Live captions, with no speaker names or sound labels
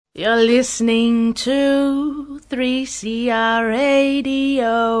You're listening to 3CR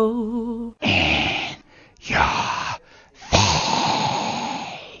Radio. In your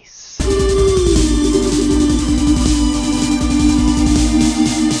face.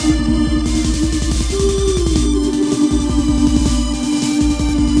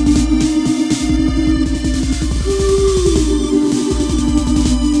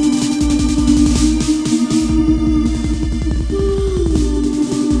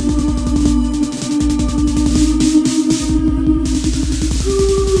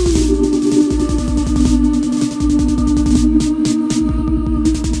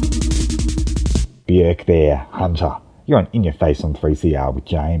 Bjerk there, Hunter. You're on In Your Face on 3CR with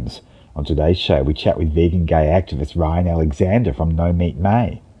James. On today's show, we chat with vegan gay activist Ryan Alexander from No Meat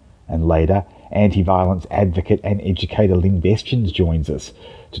May. And later, anti-violence advocate and educator Lynn Vestjens joins us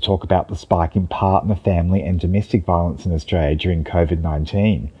to talk about the spike in partner, family and domestic violence in Australia during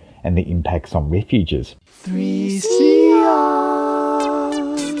Covid-19 and the impacts on refuges. 3CR.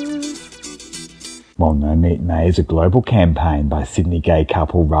 Well, No Meat May is a global campaign by Sydney gay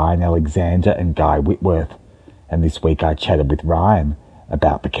couple Ryan Alexander and Guy Whitworth. And this week I chatted with Ryan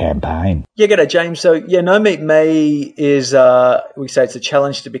about the campaign. Yeah, g'day, James. So, No Meat May is, we say it's a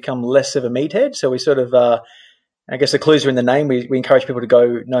challenge to become less of a meathead. So we sort of, I guess the clues are in the name. We encourage people to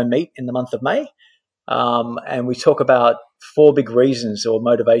go no meat in the month of May. And we talk about 4 big reasons or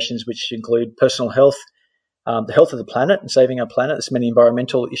motivations, which include personal health, the health of the planet and saving our planet. There's many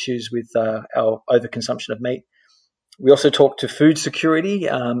environmental issues with our overconsumption of meat. We also talk to food security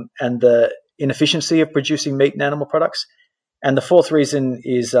and the inefficiency of producing meat and animal products. And the 4th reason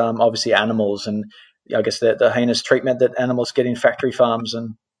is obviously animals and I guess the heinous treatment that animals get in factory farms.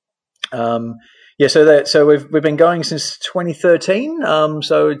 And so we've been going since 2013.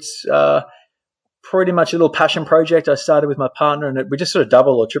 So it's pretty much a little passion project. I started with my partner, and we just sort of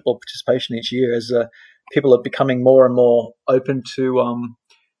double or triple participation each year as people are becoming more and more open to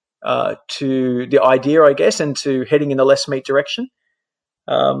the idea, I guess, and to heading in the less meat direction.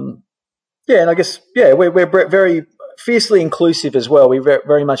 And I guess we're very fiercely inclusive as well. We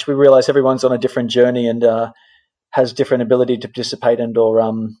very much realize everyone's on a different journey and has different ability to participate and or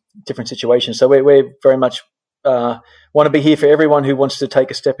different situations. So we very much want to be here for everyone who wants to take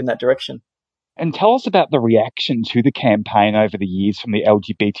a step in that direction. And tell us about the reaction to the campaign over the years from the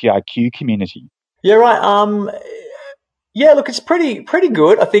LGBTIQ community. Yeah, right. Look, it's pretty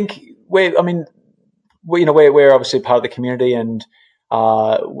good. I think we're obviously part of the community, and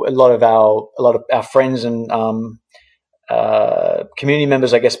a lot of our friends and community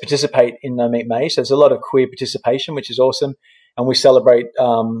members, I guess, participate in No Meat May. So there's a lot of queer participation, which is awesome, and we celebrate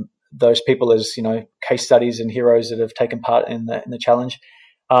those people as case studies and heroes that have taken part in the challenge.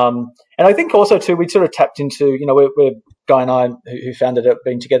 And I think also too, we sort of tapped into, we're Guy and I, who founded it,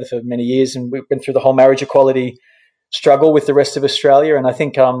 been together for many years, and we've been through the whole marriage equality struggle with the rest of Australia. And I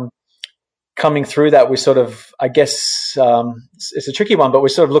think coming through that, we sort of, I guess, it's a tricky one, but we're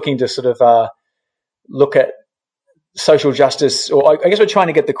sort of looking to sort of look at social justice, or I guess we're trying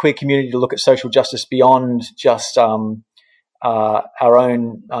to get the queer community to look at social justice beyond just our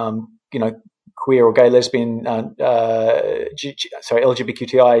own, queer or gay, lesbian,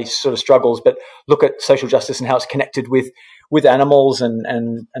 LGBTQI sort of struggles, but look at social justice and how it's connected with animals and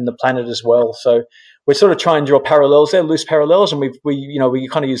the planet as well. So we're sort of trying to draw parallels there, loose parallels, and we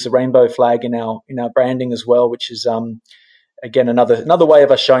kind of use the rainbow flag in our branding as well, which is again another way of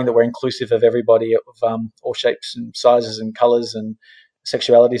us showing that we're inclusive of everybody of all shapes and sizes and colours and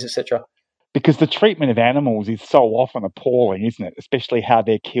sexualities, etc. Because the treatment of animals is so often appalling, isn't it? Especially how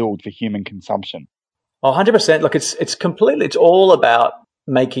they're killed for human consumption. Oh, 100%. Look, it's all about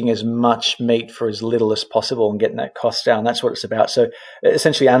making as much meat for as little as possible and getting that cost down. That's what it's about. So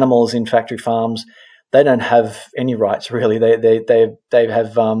essentially animals in factory farms, they don't have any rights really. They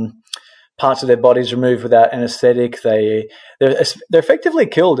have parts of their bodies removed without anesthetic. They're effectively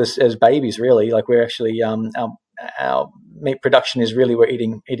killed as babies really. Like we're actually our meat production is really we're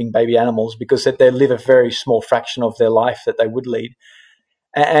eating baby animals because they live a very small fraction of their life that they would lead.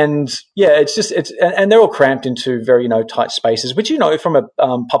 And and they're all cramped into very tight spaces, which from a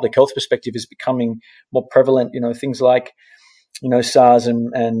public health perspective is becoming more prevalent. Things like SARS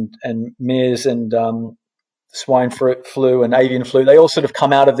and MERS and swine flu and avian flu. They all sort of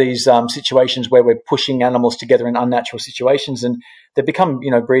come out of these situations where we're pushing animals together in unnatural situations, and they've become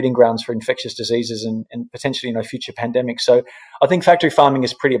breeding grounds for infectious diseases and potentially future pandemics. So I think factory farming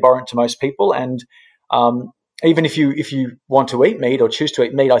is pretty abhorrent to most people, and even if you want to eat meat or choose to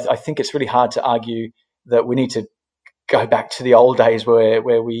eat meat, I think it's really hard to argue that we need to go back to the old days where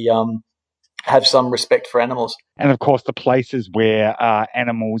we have some respect for animals. And of course, the places where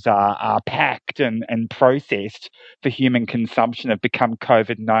animals are packed and processed for human consumption have become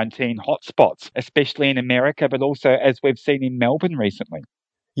COVID-19 hotspots, especially in America, but also as we've seen in Melbourne recently.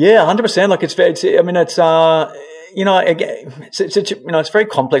 Yeah, 100%. Like it's again, it's very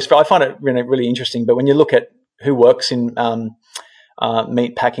complex. But I find it really interesting. But when you look at who works in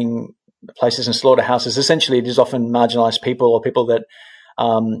meat packing places and slaughterhouses, essentially it is often marginalised people or people that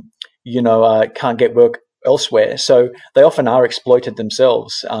can't get work elsewhere. So they often are exploited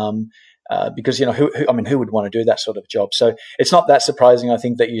themselves because who would want to do that sort of job? So it's not that surprising, I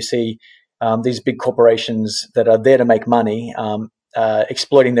think, that you see these big corporations that are there to make money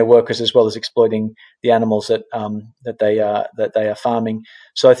exploiting their workers as well as exploiting the animals that they are farming.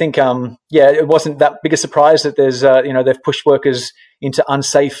 So I think it wasn't that big a surprise that there's they've pushed workers into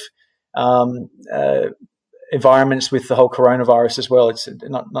unsafe environments with the whole coronavirus as well. It's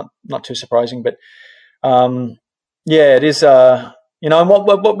not too surprising, but it is. And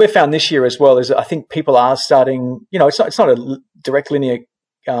what we've found this year as well is that I think people are starting. It's not a direct linear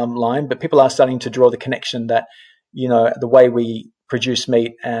line, but people are starting to draw the connection that the way we produce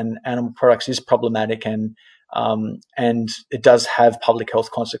meat and animal products is problematic and it does have public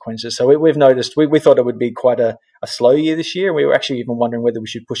health consequences. So we've noticed. We thought it would be quite a slow year this year. We were actually even wondering whether we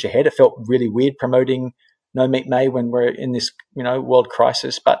should push ahead. It felt really weird promoting No Meat May when we're in this world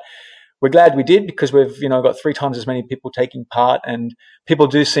crisis, but we're glad we did because we've got 3 times as many people taking part, and people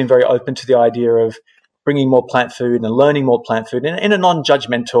do seem very open to the idea of bringing more plant food and learning more plant food in a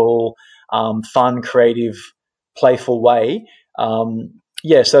non-judgmental, fun, creative, playful way.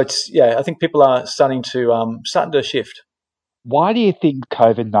 So I think people are starting to shift. Why do you think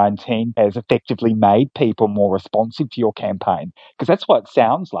COVID-19 has effectively made people more responsive to your campaign? Because that's what it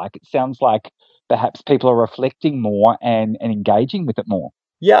sounds like. It sounds like perhaps people are reflecting more and engaging with it more.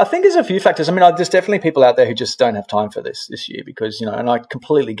 Yeah, I think there's a few factors. I mean, there's definitely people out there who just don't have time for this year because, and I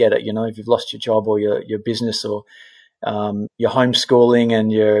completely get it. If you've lost your job or your business or you're homeschooling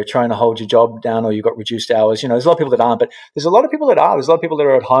and you're trying to hold your job down or you've got reduced hours, there's a lot of people that aren't, but there's a lot of people that are. There's a lot of people that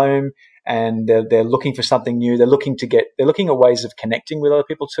are at home and they're looking for something new. They're looking at ways of connecting with other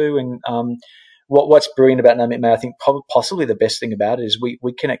people too. And what's brilliant about No Meat May, I think possibly the best thing about it is we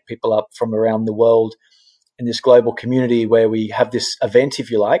connect people up from around the world in this global community where we have this event, if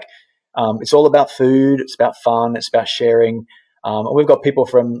you like. It's all about food. It's about fun. It's about sharing. And we've got people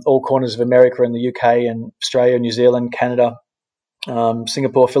from all corners of America and the UK and Australia, New Zealand, Canada,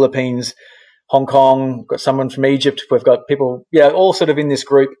 Singapore, Philippines, Hong Kong. We've got someone from Egypt. We've got people, all sort of in this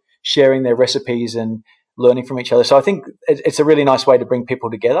group sharing their recipes and learning from each other. So I think it's a really nice way to bring people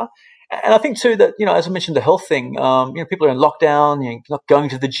together. And I think too that, as I mentioned, the health thing, people are in lockdown, you're not going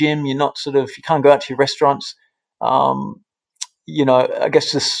to the gym, you can't go out to your restaurants. I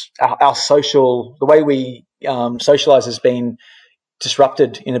guess just our the way we socialize has been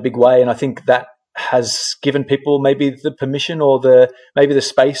disrupted in a big way. And I think that has given people maybe the permission or maybe the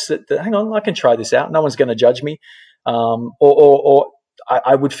space that hang on, I can try this out. No one's going to judge me. Or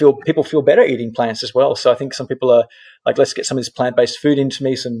I would feel people feel better eating plants as well. So I think some people are like, let's get some of this plant-based food into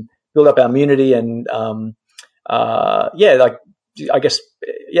me, build up our immunity and I guess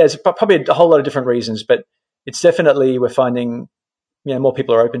it's probably a whole lot of different reasons, but it's definitely we're finding more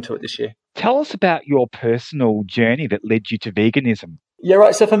people are open to it this year. Tell us about your personal journey that led you to veganism. Yeah,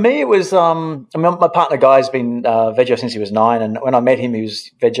 right. So for me, it was my partner Guy's been veggie since he was 9, and when I met him, he was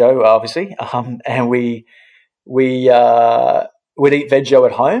veggie, obviously, and we would eat veggie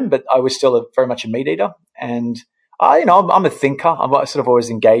at home, but I was still very much a meat eater, and I'm a thinker. I'm sort of always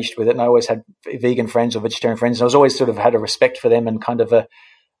engaged with it, and I always had vegan friends or vegetarian friends. And I was always sort of had a respect for them and kind of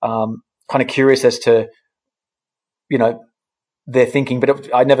curious as to, their thinking. But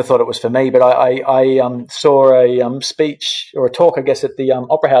I never thought it was for me. But I saw a speech or a talk, I guess, at the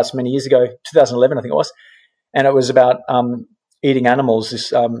Opera House many years ago, 2011, I think it was, and it was about eating animals.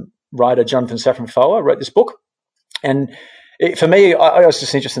 This writer, Jonathan Safran Foer, wrote this book, and for me, I was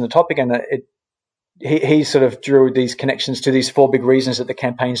just interested in the topic, and he sort of drew these connections to these 4 big reasons that the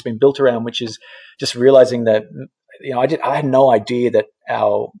campaign's been built around, which is just realizing that, I had no idea that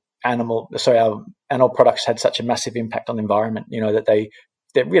our animal products had such a massive impact on the environment, that they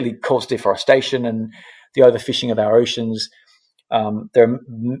really cause deforestation and the overfishing of our oceans. They're,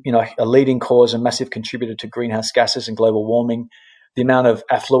 a leading cause and massive contributor to greenhouse gases and global warming. The amount of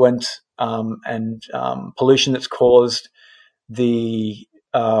affluent and pollution that's caused,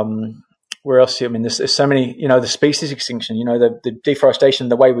 where else? There's so many, the species extinction, the deforestation,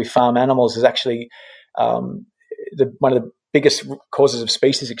 the way we farm animals is actually one of the biggest causes of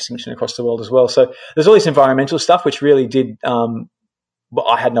species extinction across the world as well. So there's all this environmental stuff which really did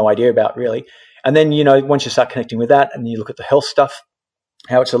I had no idea about really. And then, once you start connecting with that and you look at the health stuff,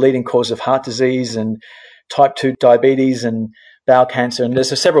 how it's a leading cause of heart disease and type 2 diabetes and bowel cancer. And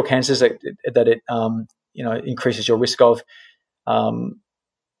there's several cancers that it increases your risk of.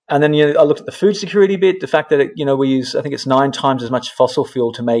 And then I looked at the food security bit, the fact that we use, I think it's 9 times as much fossil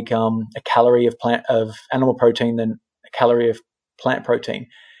fuel to make a calorie of animal protein than a calorie of plant protein,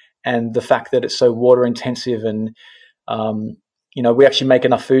 and the fact that it's so water intensive, and we actually make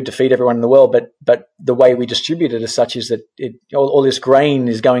enough food to feed everyone in the world, but the way we distribute it as such is that all this grain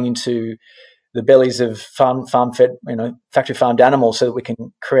is going into the bellies of farm-fed, factory farmed animals, so that we can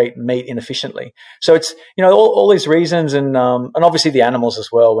create meat inefficiently. So it's all these reasons, and obviously the animals as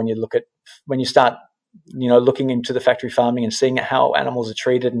well. When you start looking into the factory farming and seeing how animals are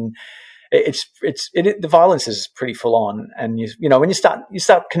treated, and the violence is pretty full on. And when you start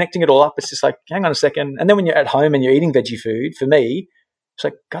connecting it all up, it's just like, hang on a second. And then when you're at home and you're eating veggie food, for me, it's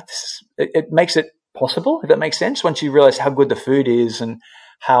like, God, it makes it possible. If that makes sense. Once you realize how good the food is and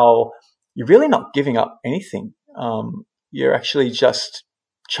how you're really not giving up anything. You're actually just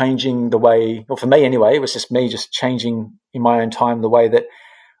changing the way, or for me anyway, it was just me just changing in my own time the way that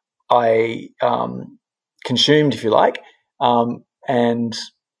I consumed, if you like. And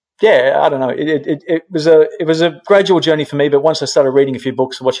yeah, I don't know. It was a gradual journey for me, but once I started reading a few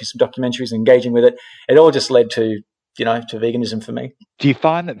books, watching some documentaries, and engaging with it, it all just led to veganism for me. Do you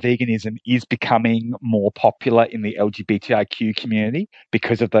find that veganism is becoming more popular in the LGBTIQ community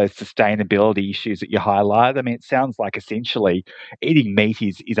because of those sustainability issues that you highlight? I mean, it sounds like essentially eating meat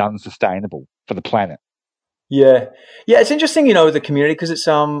is unsustainable for the planet. Yeah, it's interesting, the community, because it's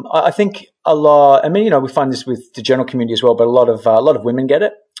I think a lot. I mean, we find this with the general community as well, but a lot of women get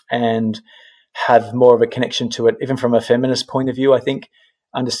it and have more of a connection to it, even from a feminist point of view. I think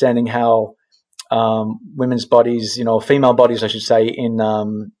understanding how women's bodies, female bodies, I should say, in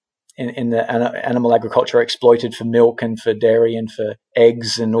the animal agriculture are exploited for milk and for dairy and for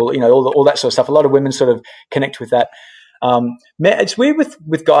eggs and all that sort of stuff. A lot of women sort of connect with that. It's weird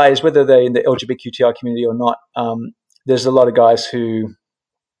with guys, whether they're in the LGBTQI community or not. There's a lot of guys who,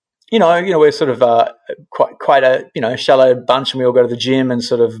 we're sort of quite a shallow bunch, and we all go to the gym and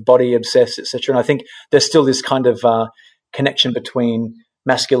sort of body obsessed, etc. And I think there's still this kind of connection between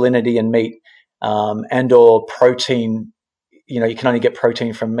masculinity and meat. And or protein, you can only get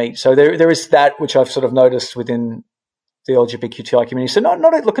protein from meat. So there is that, which I've sort of noticed within the LGBTQI community. So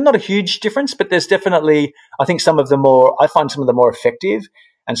not a huge difference, but there's definitely, I think I find some of the more effective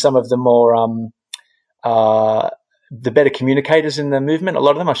and some of the more, the better communicators in the movement. A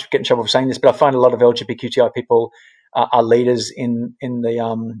lot of them, I should get in trouble for saying this, but I find a lot of LGBTQI people are leaders in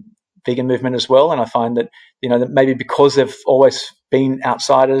the vegan movement as well. And I find that, that maybe because they've always been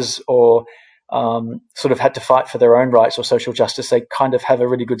outsiders or sort of had to fight for their own rights or social justice, they kind of have a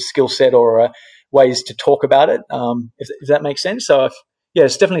really good skill set or ways to talk about it, if that makes sense. So,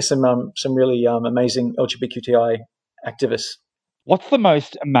 it's definitely some really amazing LGBTQI activists. What's the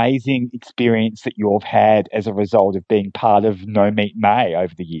most amazing experience that you've had as a result of being part of No Meat May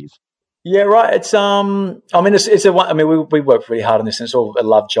over the years? Yeah, right. It's we work really hard on this, and it's all a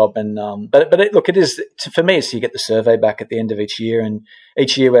love job. And but it is, for me, it's you get the survey back at the end of each year, and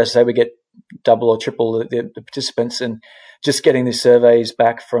each year, as I say, we get double or triple the participants, and just getting these surveys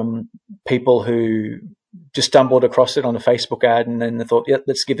back from people who just stumbled across it on a Facebook ad, and then they thought,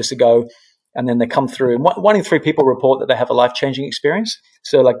 let's give this a go. And then they come through, and 1 in 3 people report that they have a life-changing experience.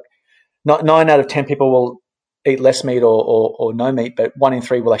 So like 9 out of 10 people will eat less meat or no meat, but 1 in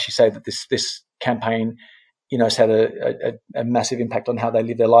 3 will actually say that this campaign, has had a massive impact on how they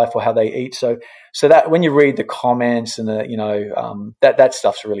live their life or how they eat. So that when you read the comments and that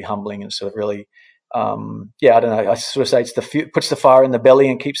stuff's really humbling and sort of really, I don't know. I sort of say it's puts the fire in the belly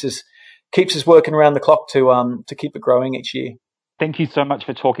and keeps us working around the clock to keep it growing each year. Thank you so much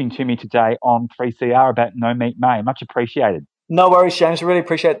for talking to me today on 3CR about No Meat May. Much appreciated. No worries, James. I really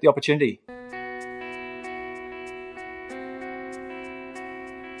appreciate the opportunity.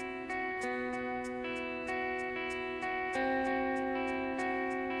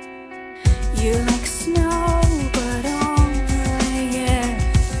 You like snow, but only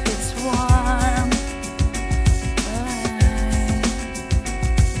if it's warm.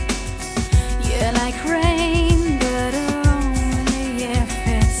 You like rain, but only if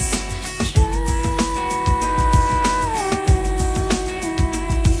it's dry.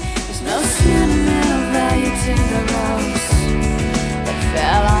 There's no sentimental value to the rose that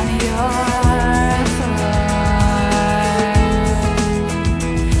fell on your throat.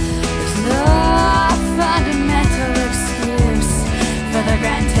 There's no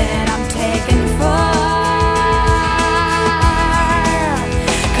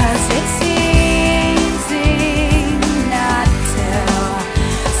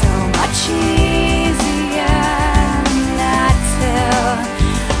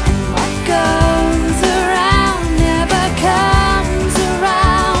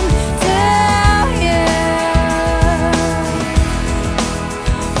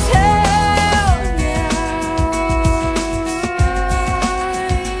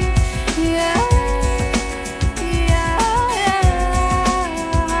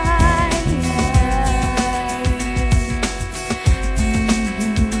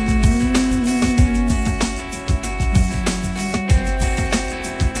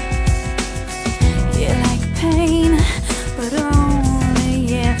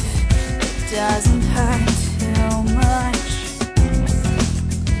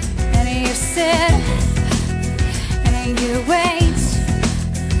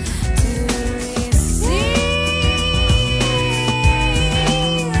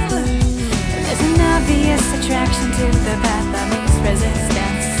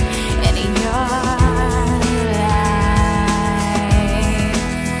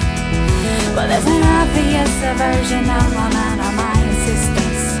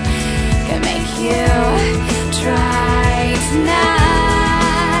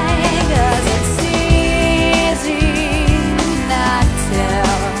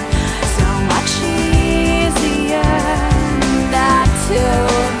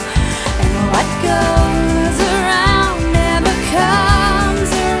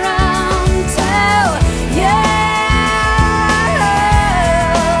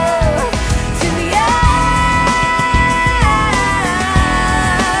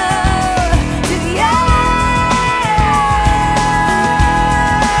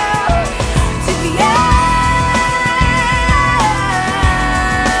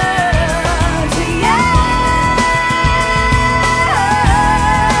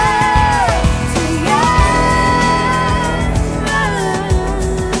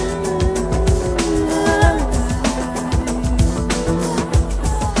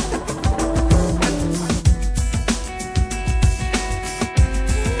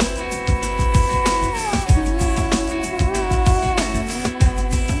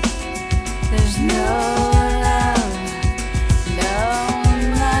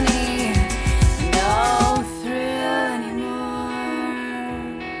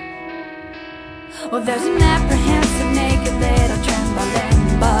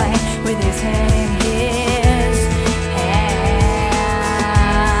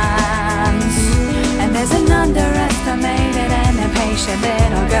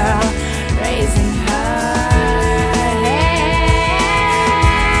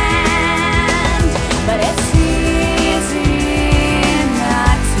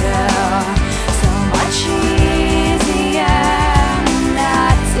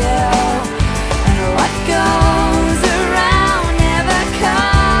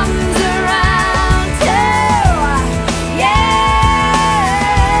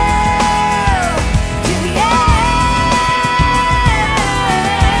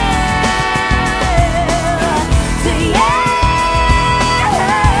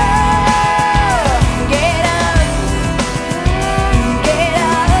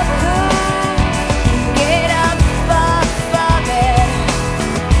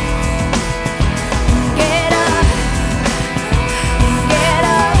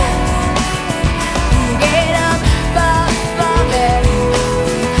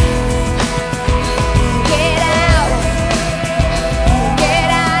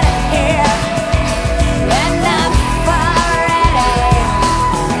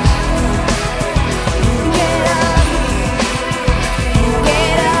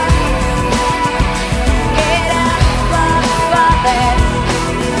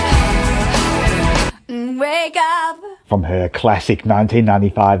From her classic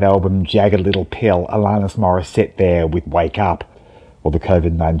 1995 album Jagged Little Pill, Alanis Morissette there with Wake Up. Well, the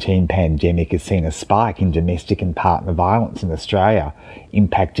COVID-19 pandemic has seen a spike in domestic and partner violence in Australia,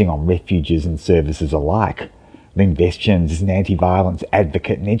 impacting on refuges and services alike. Vestjens is an anti-violence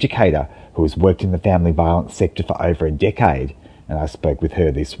advocate and educator who has worked in the family violence sector for over a decade, and I spoke with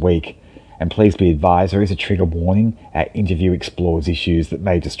her this week. And please be advised, there is a trigger warning. Our interview explores issues that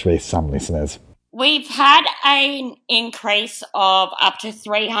may distress some listeners. We've had an increase of up to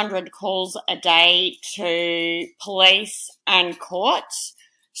 300 calls a day to police and courts.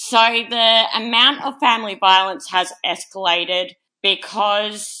 So the amount of family violence has escalated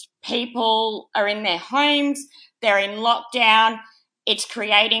because people are in their homes, they're in lockdown, it's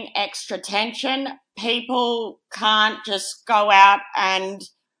creating extra tension. People can't just go out and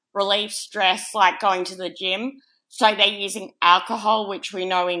relieve stress like going to the gym. So they're using alcohol, which we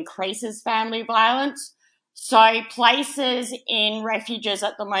know increases family violence. So places in refuges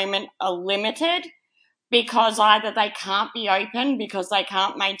at the moment are limited because either they can't be open because they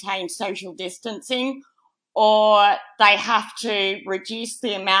can't maintain social distancing, or they have to reduce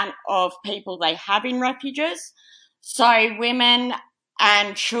the amount of people they have in refuges. So women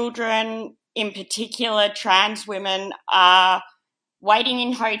and children, in particular trans women, are waiting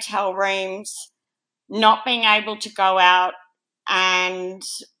in hotel rooms, not being able to go out, and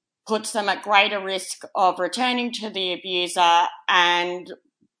puts them at greater risk of returning to the abuser, and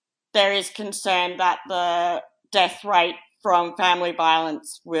there is concern that the death rate from family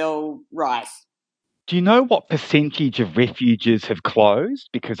violence will rise. Do you know what percentage of refuges have closed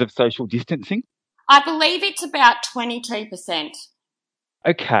because of social distancing? I believe it's about 22%.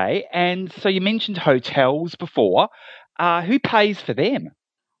 Okay, and so you mentioned hotels before. Who pays for them?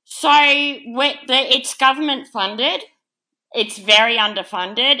 So it's government funded. It's very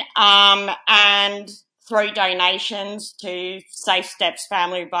underfunded, and through donations to Safe Steps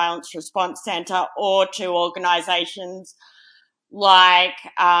Family Violence Response Centre or to organisations like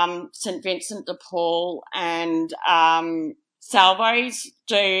St Vincent de Paul and Salvos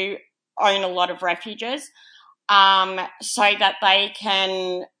do own a lot of refuges, so that they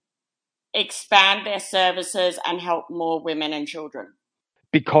can expand their services and help more women and children.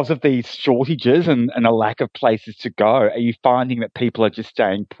 Because of these shortages and a lack of places to go, are you finding that people are just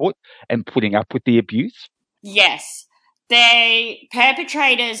staying put and putting up with the abuse? Yes. The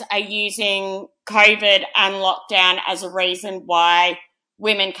perpetrators are using COVID and lockdown as a reason why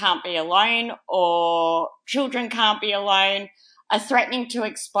women can't be alone or children can't be alone, are threatening to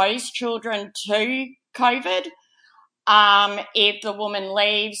expose children to COVID if the woman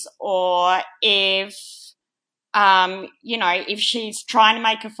leaves, or if if she's trying to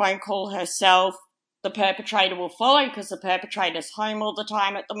make a phone call herself, the perpetrator will follow because the perpetrator's home all the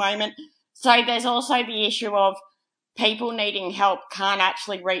time at the moment. So there's also the issue of people needing help can't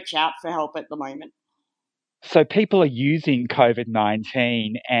actually reach out for help at the moment. So people are using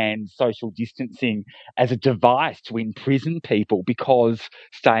COVID-19 and social distancing as a device to imprison people because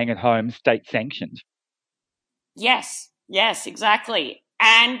staying at home is state sanctioned. Yes, exactly.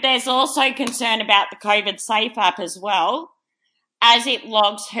 And there's also concern about the COVID Safe app as well, as it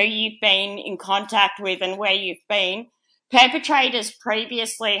logs who you've been in contact with and where you've been. Perpetrators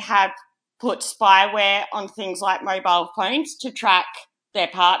previously have put spyware on things like mobile phones to track their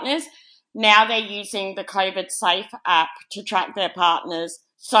partners. Now they're using the COVID Safe app to track their partners.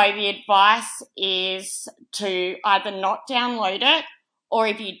 So the advice is to either not download it, or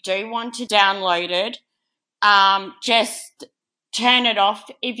if you do want to download it, just turn it off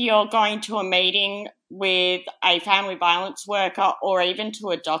if you're going to a meeting with a family violence worker or even to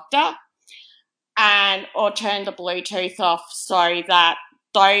a doctor, or turn the Bluetooth off so that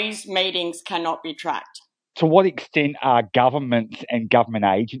those meetings cannot be tracked. To what extent are governments and government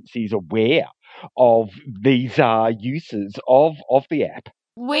agencies aware of these uses of the app?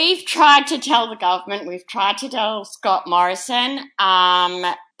 We've tried to tell the government, we've tried to tell Scott Morrison,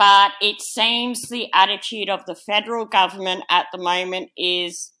 but it seems the attitude of the federal government at the moment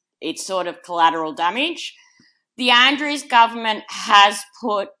is it's sort of collateral damage. The Andrews government has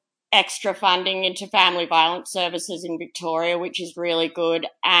put extra funding into family violence services in Victoria, which is really good,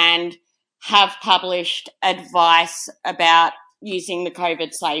 and have published advice about using the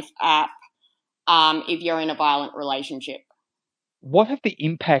COVID Safe app if you're in a violent relationship. What have the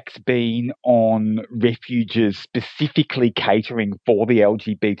impacts been on refuges specifically catering for the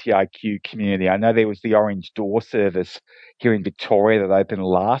LGBTIQ community? I know there was the Orange Door service here in Victoria that opened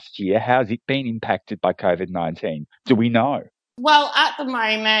last year. How's it been impacted by COVID-19? Do we know? Well, at the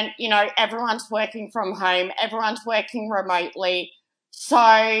moment, everyone's working from home, everyone's working remotely.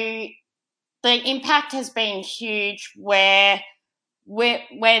 So the impact has been huge where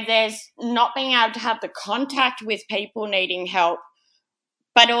there's not being able to have the contact with people needing help,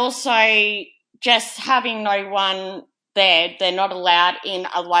 but also just having no one there. They're not allowed in,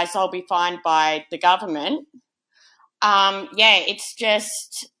 otherwise they'll be fined by the government. It's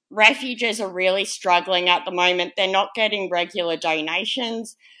just refuges are really struggling at the moment. They're not getting regular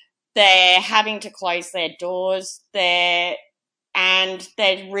donations. They're having to close their doors. They're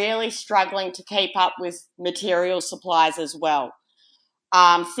really struggling to keep up with material supplies as well.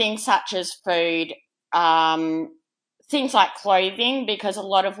 Things such as food, things like clothing, because a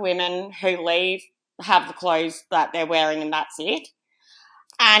lot of women who leave have the clothes that they're wearing and that's it.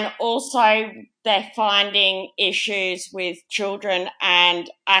 And also they're finding issues with children and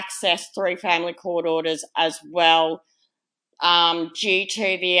access through family court orders as well, due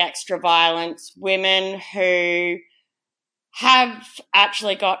to the extra violence. Women who have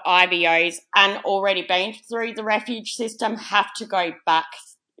actually got IVOs and already been through the refuge system have to go back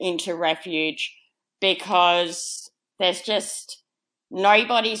into refuge because there's just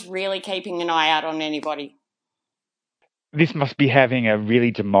nobody's really keeping an eye out on anybody. This must be having a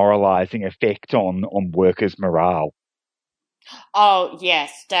really demoralising effect on workers' morale. Oh,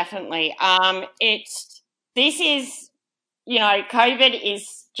 yes, definitely. COVID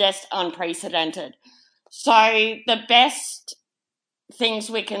is just unprecedented. So the best things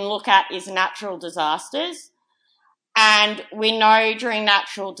we can look at is natural disasters. And we know during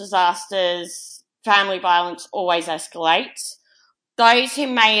natural disasters, family violence always escalates. Those who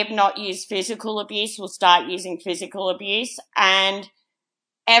may have not used physical abuse will start using physical abuse. And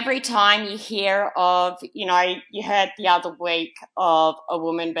every time you hear of, you heard the other week of a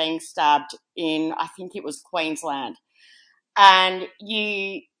woman being stabbed in, I think it was Queensland. And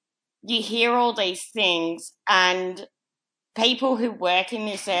you hear all these things, and people who work in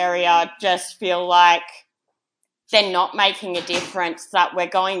this area just feel like they're not making a difference, that we're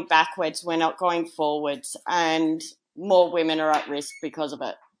going backwards, we're not going forwards, and more women are at risk because of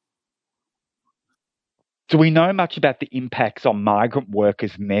it. Do we know much about the impacts on migrant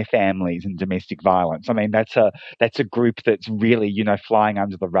workers and their families and domestic violence? I mean, that's a group that's really, flying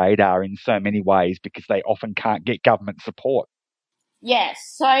under the radar in so many ways because they often can't get government support. Yes,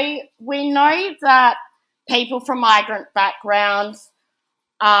 so we know that people from migrant backgrounds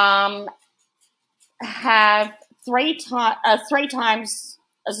have three times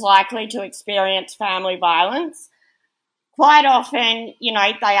as likely to experience family violence. Quite often,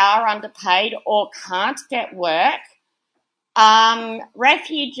 they are underpaid or can't get work.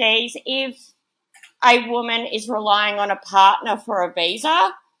 Refugees, if a woman is relying on a partner for a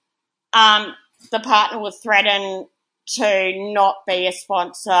visa, the partner will threaten to not be a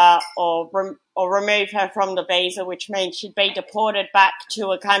sponsor or remove her from the visa, which means she'd be deported back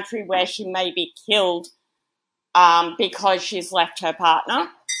to a country where she may be killed because she's left her partner.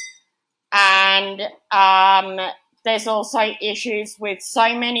 And there's also issues with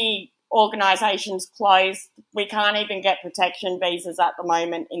so many organisations closed. We can't even get protection visas at the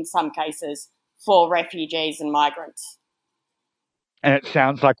moment in some cases for refugees and migrants. And it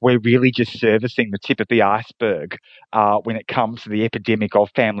sounds like we're really just servicing the tip of the iceberg when it comes to the epidemic of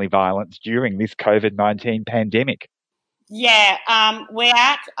family violence during this COVID-19 pandemic. Yeah, we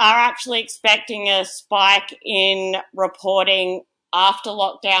are actually expecting a spike in reporting after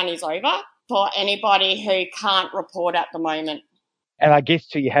lockdown is over for anybody who can't report at the moment. And I guess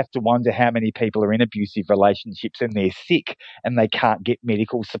too, you have to wonder how many people are in abusive relationships and they're sick and they can't get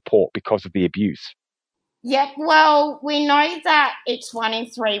medical support because of the abuse. Yep, well, we know that it's 1 in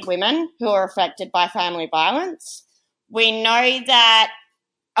 3 women who are affected by family violence. We know that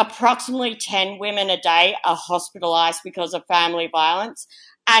approximately 10 women a day are hospitalised because of family violence,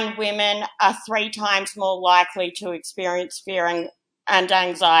 and women are 3 times more likely to experience fear and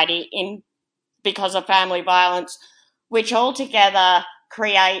anxiety because of family violence, which altogether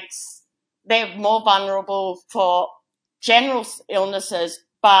creates, they're more vulnerable for general illnesses,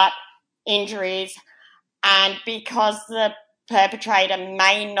 but injuries. And because the perpetrator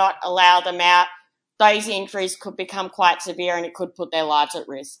may not allow them out, those injuries could become quite severe and it could put their lives at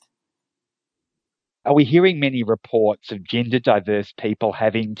risk. Are we hearing many reports of gender diverse people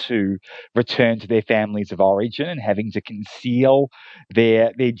having to return to their families of origin and having to conceal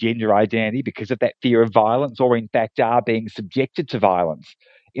their gender identity because of that fear of violence, or in fact are being subjected to violence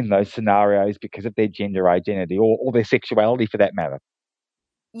in those scenarios because of their gender identity or their sexuality for that matter?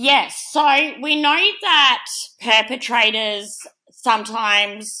 Yes, so we know that perpetrators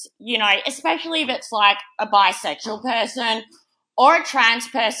sometimes, especially if it's like a bisexual person or a trans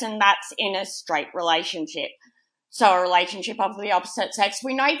person that's in a straight relationship, so a relationship of the opposite sex.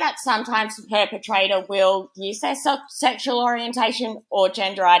 We know that sometimes the perpetrator will use their sexual orientation or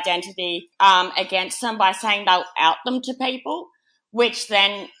gender identity against them by saying they'll out them to people, which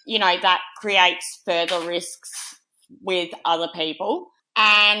then, that creates further risks with other people.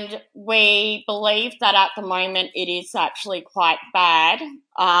 And we believe that at the moment it is actually quite bad,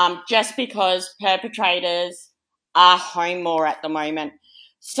 just because perpetrators are home more at the moment.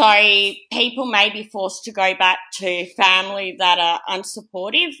 So people may be forced to go back to family that are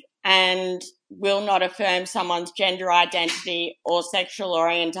unsupportive and will not affirm someone's gender identity or sexual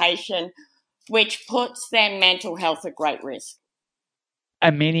orientation, which puts their mental health at great risk.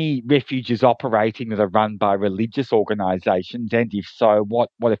 Are many refuges operating that are run by religious organisations? And if so, what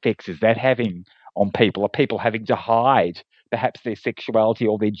effects is that having on people? Are people having to hide perhaps their sexuality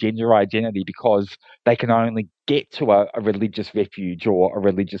or their gender identity because they can only get to a religious refuge or a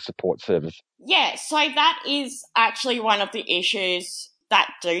religious support service? Yeah, so that is actually one of the issues that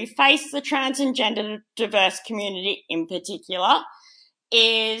do face the trans and gender diverse community in particular,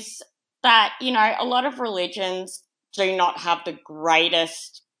 is that, a lot of religions do not have the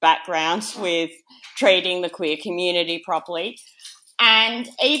greatest backgrounds with treating the queer community properly. And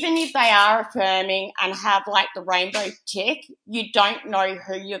even if they are affirming and have like the rainbow tick, you don't know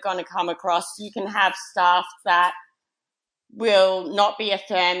who you're going to come across. You can have staff that will not be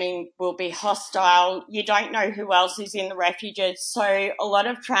affirming, will be hostile. You don't know who else is in the refuges. So a lot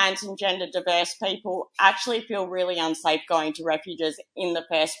of trans and gender diverse people actually feel really unsafe going to refuges in the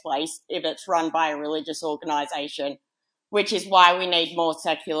first place if it's run by a religious organisation, which is why we need more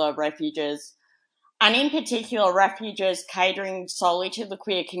secular refuges. And in particular, refuges catering solely to the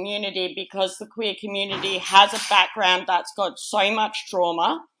queer community, because the queer community has a background that's got so much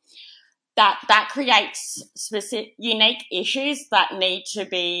trauma that creates specific, unique issues that need to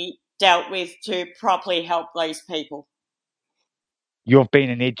be dealt with to properly help those people. You've been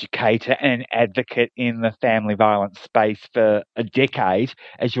an educator and an advocate in the family violence space for a decade,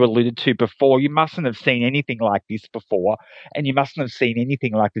 as you alluded to before. You mustn't have seen anything like this before, and you mustn't have seen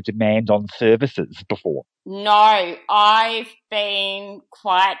anything like the demand on services before. No, I've been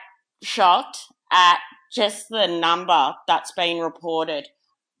quite shocked at just the number that's been reported.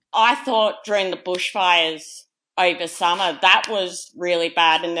 I thought during the bushfires over summer that was really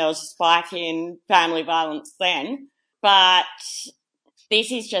bad and there was a spike in family violence then. But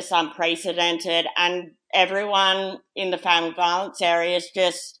this is just unprecedented, and everyone in the family violence area is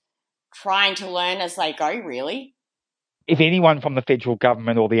just trying to learn as they go, really. If anyone from the federal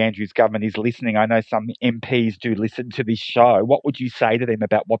government or the Andrews government is listening, I know some MPs do listen to this show. What would you say to them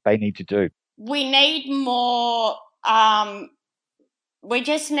about what they need to do? We need more, we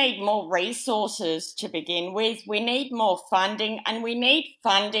just need more resources to begin with. We need more funding, and we need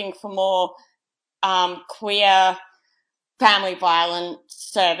funding for more queer family violence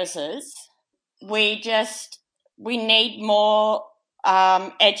services. We need more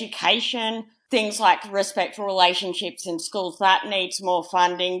education, things like respectful relationships in schools. That needs more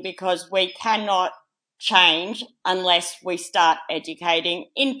funding, because we cannot change unless we start educating,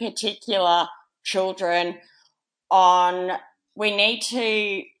 in particular children, on, we need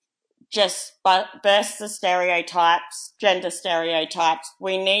to just burst the stereotypes, gender stereotypes.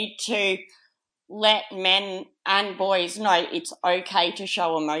 We need to let men and boys know it's okay to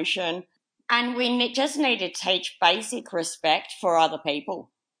show emotion. And we just need to teach basic respect for other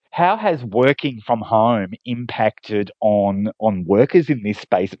people. How has working from home impacted on workers in this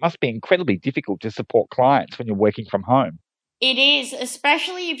space? It must be incredibly difficult to support clients when you're working from home. It is,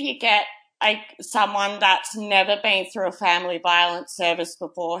 especially if you get someone that's never been through a family violence service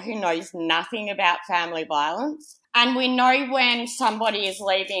before, who knows nothing about family violence. And we know when somebody is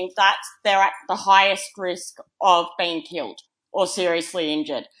leaving that they're at the highest risk of being killed or seriously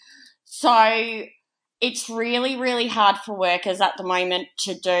injured. So it's really, really hard for workers at the moment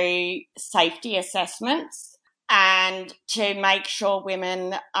to do safety assessments and to make sure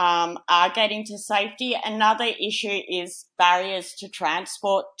women are getting to safety. Another issue is barriers to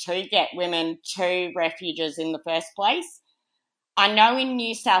transport to get women to refuges in the first place. I know in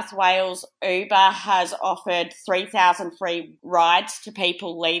New South Wales, Uber has offered 3,000 free rides to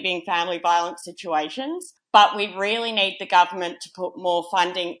people leaving family violence situations, but we really need the government to put more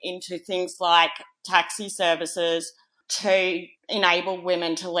funding into things like taxi services to enable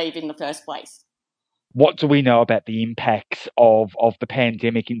women to leave in the first place. What do we know about the impacts of the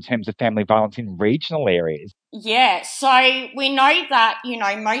pandemic in terms of family violence in regional areas? Yeah, so we know that,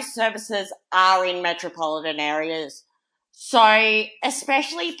 most services are in metropolitan areas. So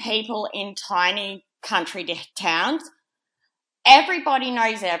especially people in tiny country towns, everybody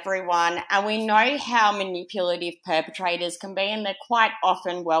knows everyone, and we know how manipulative perpetrators can be, and they're quite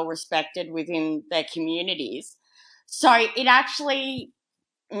often well respected within their communities. So it actually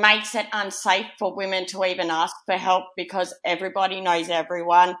makes it unsafe for women to even ask for help because everybody knows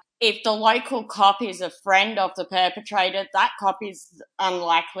everyone. If the local cop is a friend of the perpetrator, that cop is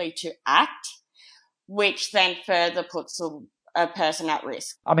unlikely to act, which then further puts a person at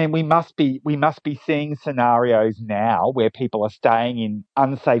risk. I mean, we must be seeing scenarios now where people are staying in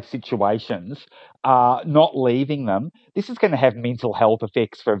unsafe situations, not leaving them. This is going to have mental health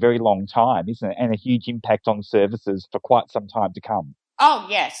effects for a very long time, isn't it? And a huge impact on services for quite some time to come. Oh,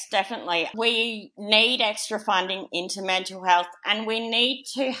 yes, definitely. We need extra funding into mental health, and we need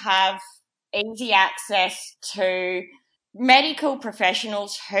to have easy access to medical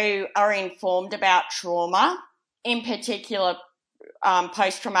professionals who are informed about trauma. In particular,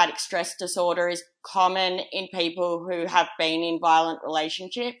 post-traumatic stress disorder is common in people who have been in violent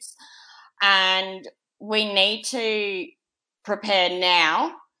relationships, and we need to prepare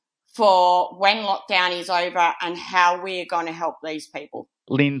now for when lockdown is over and how we are going to help these people.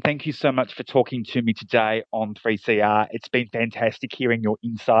 Lynn, thank you so much for talking to me today on 3CR. It's been fantastic hearing your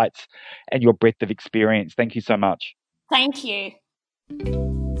insights and your breadth of experience. Thank you so much. Thank you.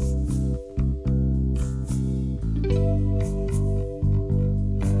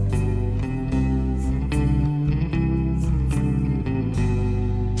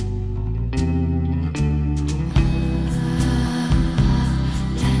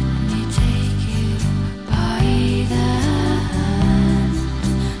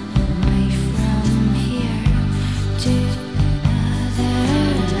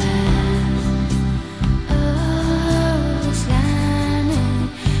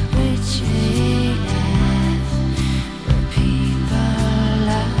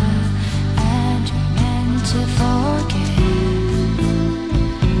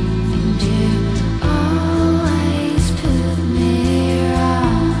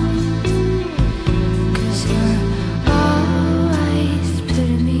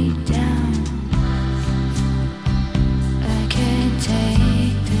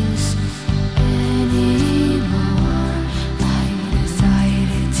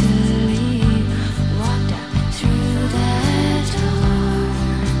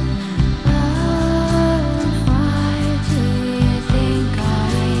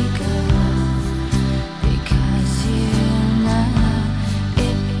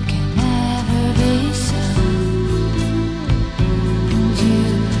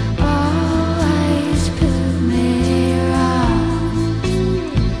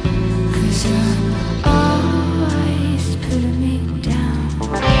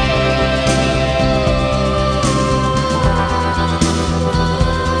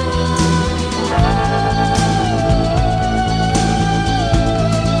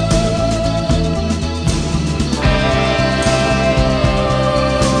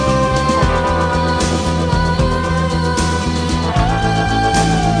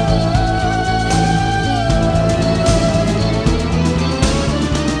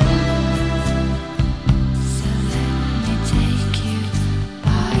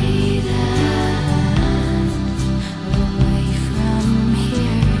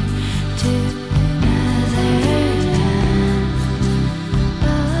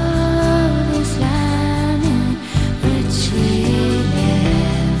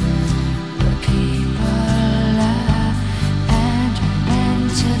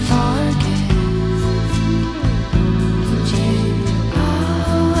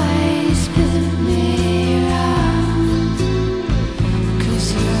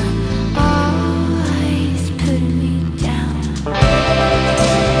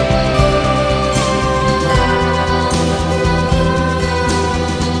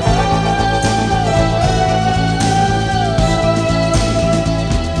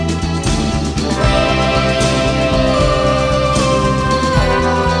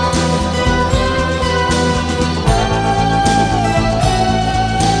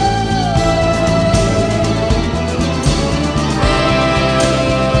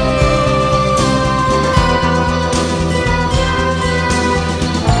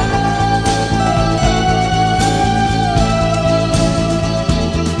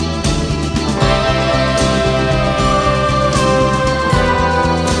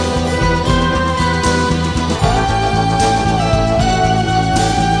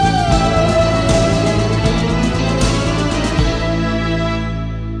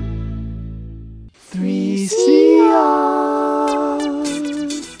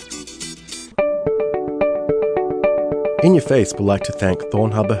 In Your Face would like to thank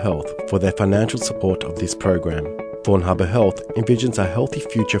Thorn Harbour Health for their financial support of this program. Vaughan Harbour Health envisions a healthy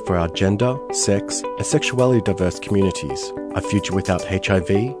future for our gender, sex, and sexuality diverse communities, a future without HIV,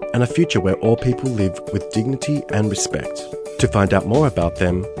 and a future where all people live with dignity and respect. To find out more about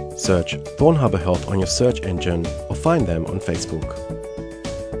them, search Vaughan Harbour Health on your search engine or find them on Facebook.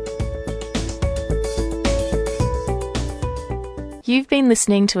 You've been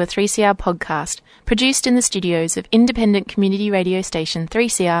listening to a 3CR podcast produced in the studios of independent community radio station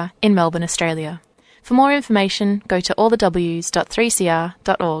 3CR in Melbourne, Australia. For more information, go to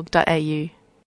allthews.3cr.org.au.